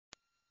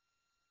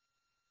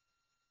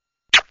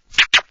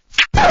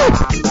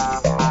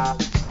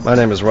My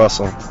name is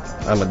Russell.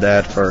 I'm a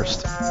dad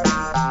first.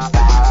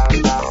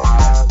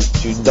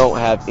 You don't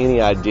have any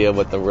idea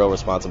what the real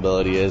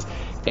responsibility is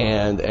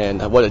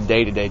and what a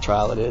day-to-day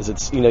trial it is.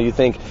 It's, you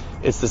think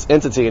it's this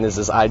entity and it's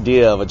this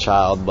idea of a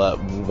child,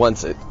 but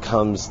once it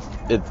comes,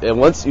 and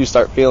once you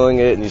start feeling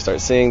it and you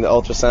start seeing the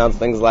ultrasounds,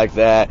 things like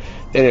that,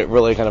 then it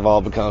really kind of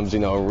all becomes,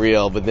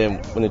 real. But then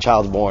when the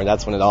child's born,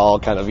 that's when it all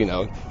kind of,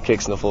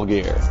 kicks into full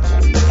gear.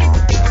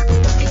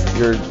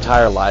 Your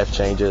entire life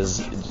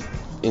changes.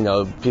 A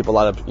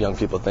lot of young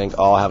people think,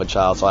 oh, I have a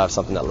child, so I have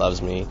something that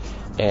loves me.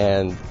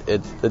 And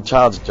the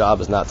child's job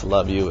is not to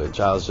love you. The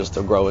child's just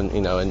to grow, and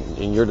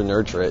you're to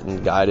nurture it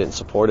and guide it and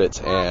support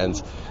it.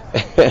 And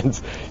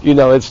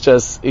it's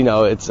just,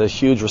 it's a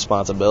huge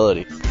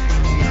responsibility.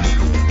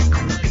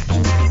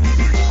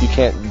 You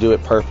can't do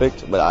it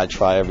perfect, but I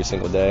try every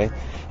single day.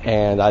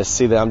 And I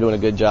see that I'm doing a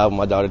good job when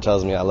my daughter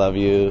tells me I love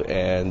you,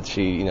 and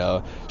she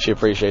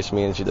appreciates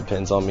me and she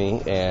depends on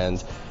me.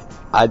 And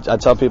I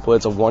tell people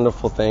it's a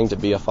wonderful thing to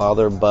be a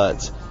father,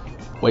 but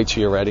wait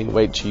till you're ready.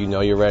 Wait till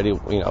you're ready,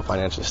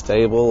 financially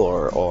stable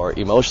or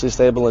emotionally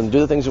stable, and do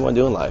the things you want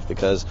to do in life.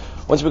 Because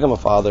once you become a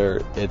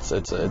father, it's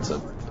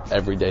a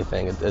everyday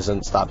thing. It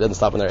doesn't stop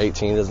when they're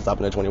 18. It doesn't stop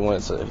when they're 21.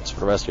 It's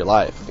for the rest of your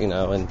life,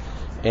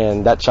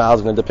 And that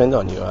child's going to depend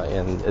on you,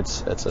 and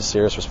it's a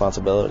serious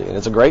responsibility, and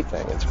it's a great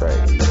thing. It's great.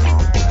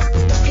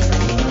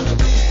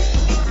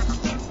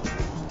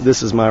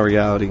 This is my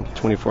reality,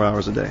 24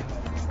 hours a day.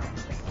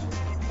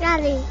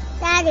 Daddy.